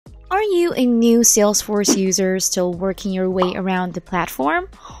Are you a new Salesforce user still working your way around the platform?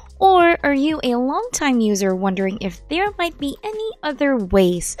 Or are you a long-time user wondering if there might be any other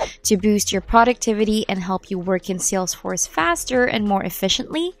ways to boost your productivity and help you work in Salesforce faster and more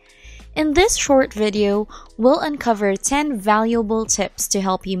efficiently? In this short video, we'll uncover 10 valuable tips to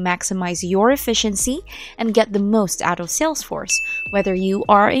help you maximize your efficiency and get the most out of Salesforce, whether you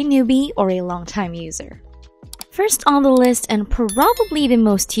are a newbie or a long-time user. First on the list, and probably the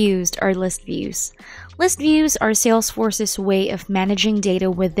most used, are list views. List views are Salesforce's way of managing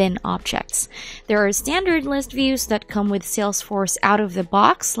data within objects. There are standard list views that come with Salesforce out of the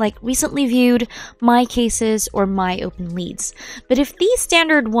box, like recently viewed, my cases, or my open leads. But if these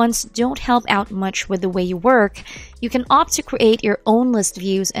standard ones don't help out much with the way you work, you can opt to create your own list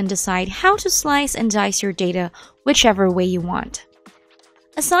views and decide how to slice and dice your data whichever way you want.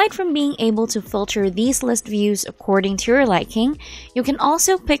 Aside from being able to filter these list views according to your liking, you can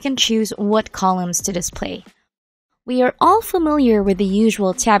also pick and choose what columns to display. We are all familiar with the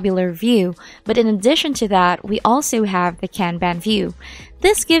usual tabular view, but in addition to that, we also have the Kanban view.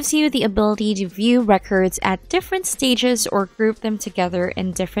 This gives you the ability to view records at different stages or group them together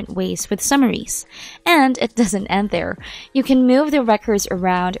in different ways with summaries. And it doesn't end there. You can move the records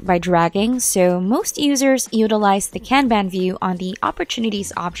around by dragging, so most users utilize the Kanban view on the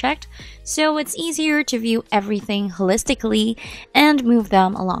Opportunities object, so it's easier to view everything holistically and move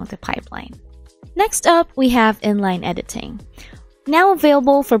them along the pipeline. Next up, we have Inline Editing. Now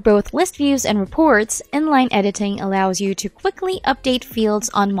available for both list views and reports, Inline Editing allows you to quickly update fields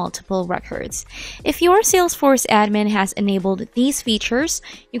on multiple records. If your Salesforce admin has enabled these features,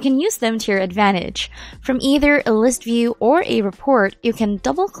 you can use them to your advantage. From either a list view or a report, you can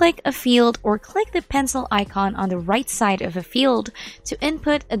double-click a field or click the pencil icon on the right side of a field to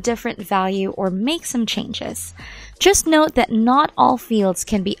input a different value or make some changes. Just note that not all fields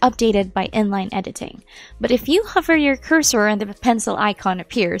can be updated by Inline Editing, but if you hover your cursor and the pencil icon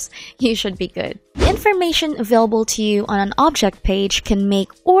appears, you should be good. Information available to you on an object page can make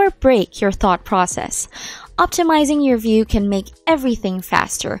or break your thought process. Optimizing your view can make everything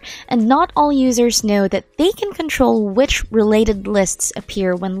faster, and not all users know that they can control which related lists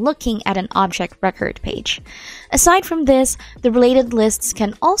appear when looking at an object record page. Aside from this, the related lists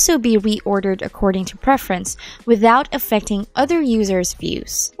can also be reordered according to preference without affecting other users'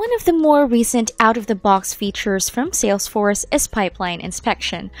 views. One of the more recent out-of-the-box features from Salesforce is pipeline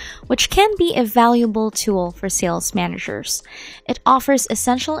inspection, which can be a valuable tool for sales managers. It offers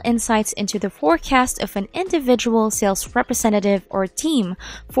essential insights into the forecast of an individual sales representative or team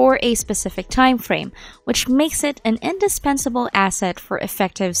for a specific time frame, which makes it an indispensable asset for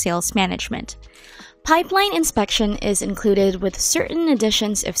effective sales management. Pipeline inspection is included with certain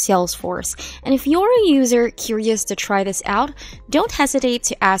editions of Salesforce, and if you're a user curious to try this out, don't hesitate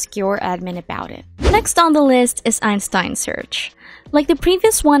to ask your admin about it. Next on the list is Einstein Search. Like the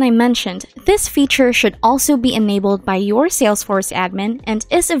previous one I mentioned, this feature should also be enabled by your Salesforce admin and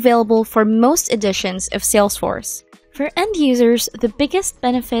is available for most editions of Salesforce. For end users, the biggest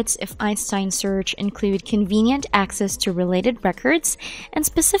benefits of Einstein Search include convenient access to related records and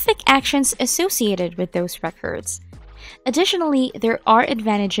specific actions associated with those records. Additionally, there are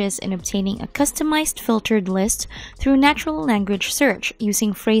advantages in obtaining a customized filtered list through natural language search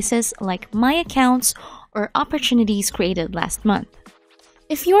using phrases like my accounts or opportunities created last month.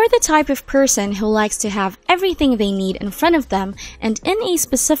 If you're the type of person who likes to have everything they need in front of them and in a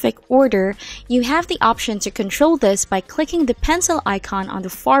specific order, you have the option to control this by clicking the pencil icon on the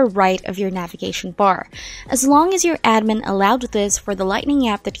far right of your navigation bar. As long as your admin allowed this for the Lightning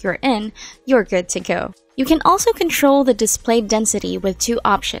app that you're in, you're good to go. You can also control the display density with two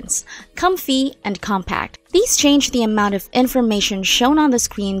options, comfy and compact. These change the amount of information shown on the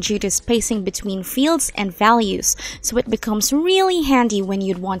screen due to spacing between fields and values, so it becomes really handy when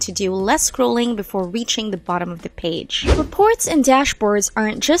you'd want to do less scrolling before reaching the bottom of the page. Reports and dashboards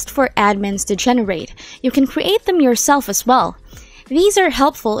aren't just for admins to generate. You can create them yourself as well. These are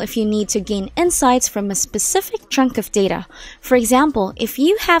helpful if you need to gain insights from a specific chunk of data. For example, if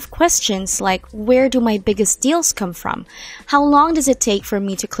you have questions like, where do my biggest deals come from? How long does it take for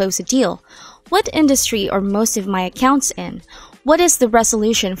me to close a deal? What industry are most of my accounts in? What is the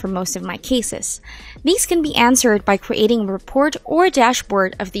resolution for most of my cases? These can be answered by creating a report or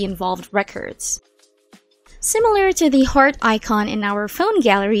dashboard of the involved records. Similar to the heart icon in our phone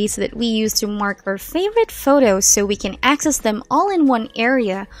galleries that we use to mark our favorite photos so we can access them all in one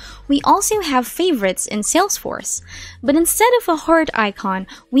area, we also have favorites in Salesforce. But instead of a heart icon,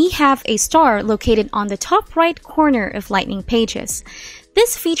 we have a star located on the top right corner of Lightning Pages.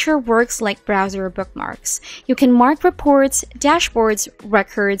 This feature works like browser bookmarks. You can mark reports, dashboards,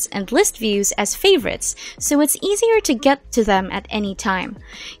 records, and list views as favorites, so it's easier to get to them at any time.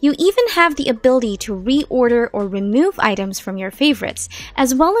 You even have the ability to reorder or remove items from your favorites,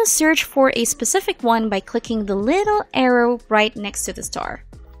 as well as search for a specific one by clicking the little arrow right next to the star.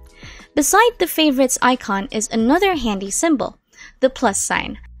 Beside the favorites icon is another handy symbol, the plus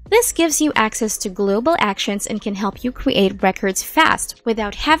sign. This gives you access to global actions and can help you create records fast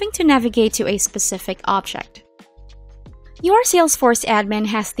without having to navigate to a specific object. Your Salesforce admin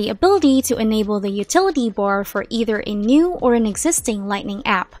has the ability to enable the utility bar for either a new or an existing Lightning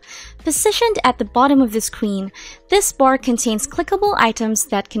app. Positioned at the bottom of the screen, this bar contains clickable items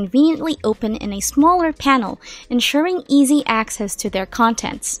that conveniently open in a smaller panel, ensuring easy access to their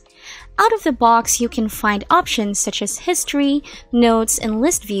contents. Out of the box, you can find options such as history, notes, and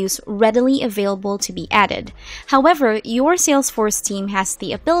list views readily available to be added. However, your Salesforce team has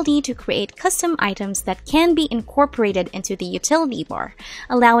the ability to create custom items that can be incorporated into the utility bar,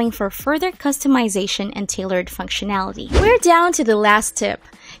 allowing for further customization and tailored functionality. We're down to the last tip.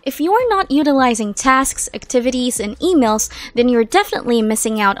 If you're not utilizing tasks, activities, and emails, then you're definitely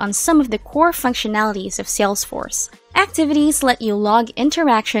missing out on some of the core functionalities of Salesforce. Activities let you log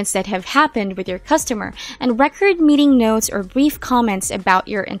interactions that have happened with your customer and record meeting notes or brief comments about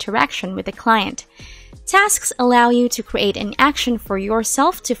your interaction with the client. Tasks allow you to create an action for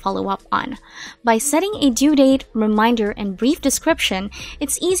yourself to follow up on. By setting a due date, reminder, and brief description,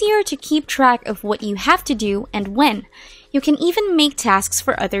 it's easier to keep track of what you have to do and when. You can even make tasks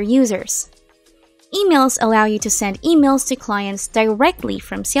for other users. Emails allow you to send emails to clients directly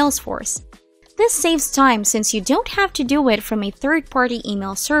from Salesforce. This saves time since you don't have to do it from a third-party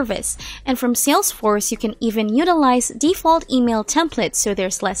email service, and from Salesforce you can even utilize default email templates so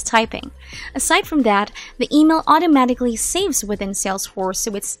there's less typing. Aside from that, the email automatically saves within Salesforce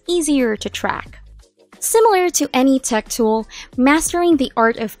so it's easier to track. Similar to any tech tool, mastering the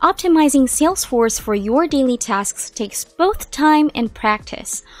art of optimizing Salesforce for your daily tasks takes both time and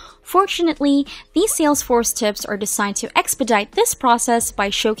practice. Fortunately, these Salesforce tips are designed to expedite this process by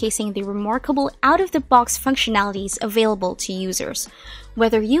showcasing the remarkable out-of-the-box functionalities available to users.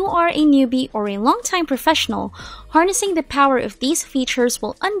 Whether you are a newbie or a longtime professional, harnessing the power of these features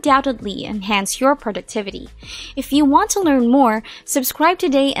will undoubtedly enhance your productivity. If you want to learn more, subscribe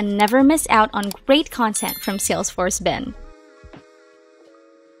today and never miss out on great content from Salesforce Ben.